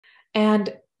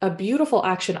And a beautiful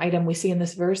action item we see in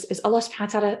this verse is Allah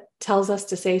subhanahu wa ta'ala tells us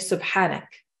to say, Subhanak,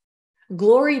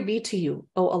 glory be to you,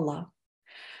 O Allah.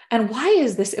 And why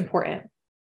is this important?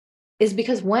 Is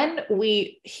because when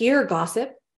we hear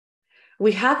gossip,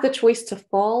 we have the choice to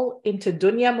fall into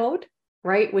dunya mode,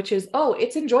 right? Which is, oh,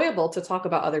 it's enjoyable to talk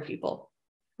about other people,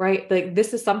 right? Like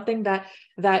this is something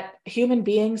that human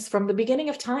beings from the beginning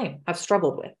of time have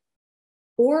struggled with.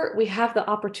 Or we have the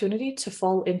opportunity to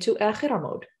fall into akhirah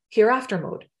mode, hereafter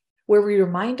mode, where we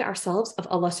remind ourselves of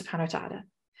Allah subhanahu wa ta'ala.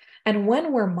 And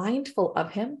when we're mindful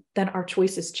of him, then our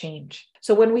choices change.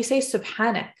 So when we say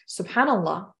subhanak,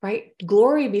 subhanallah, right?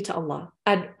 Glory be to Allah,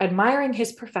 admiring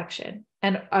his perfection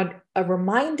and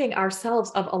reminding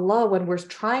ourselves of Allah when we're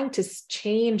trying to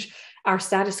change our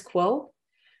status quo,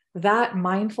 that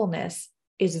mindfulness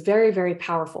is very, very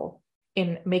powerful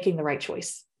in making the right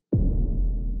choice.